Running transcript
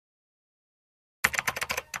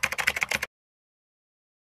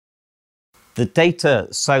The data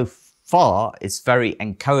so far is very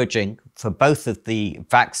encouraging for both of the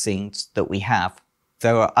vaccines that we have.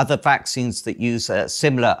 There are other vaccines that use a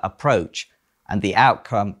similar approach, and the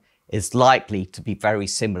outcome is likely to be very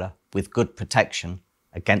similar with good protection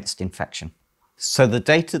against infection. So the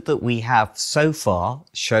data that we have so far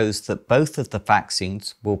shows that both of the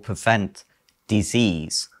vaccines will prevent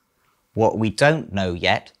disease. What we don't know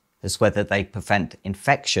yet is whether they prevent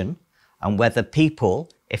infection and whether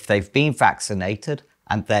people, if they've been vaccinated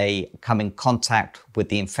and they come in contact with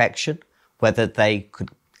the infection, whether they could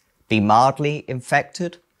be mildly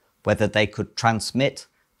infected, whether they could transmit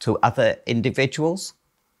to other individuals,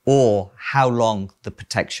 or how long the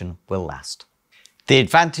protection will last. The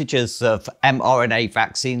advantages of mRNA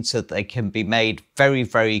vaccines are that they can be made very,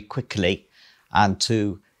 very quickly and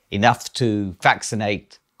enough to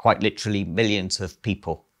vaccinate quite literally millions of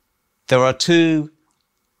people. There are 2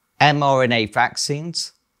 mRNA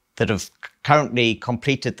vaccines that have currently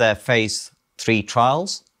completed their phase 3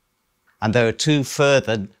 trials, and there are 2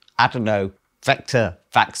 further adenovector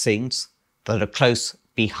vaccines that are close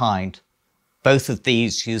behind. Both of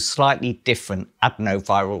these use slightly different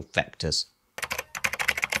adenoviral vectors.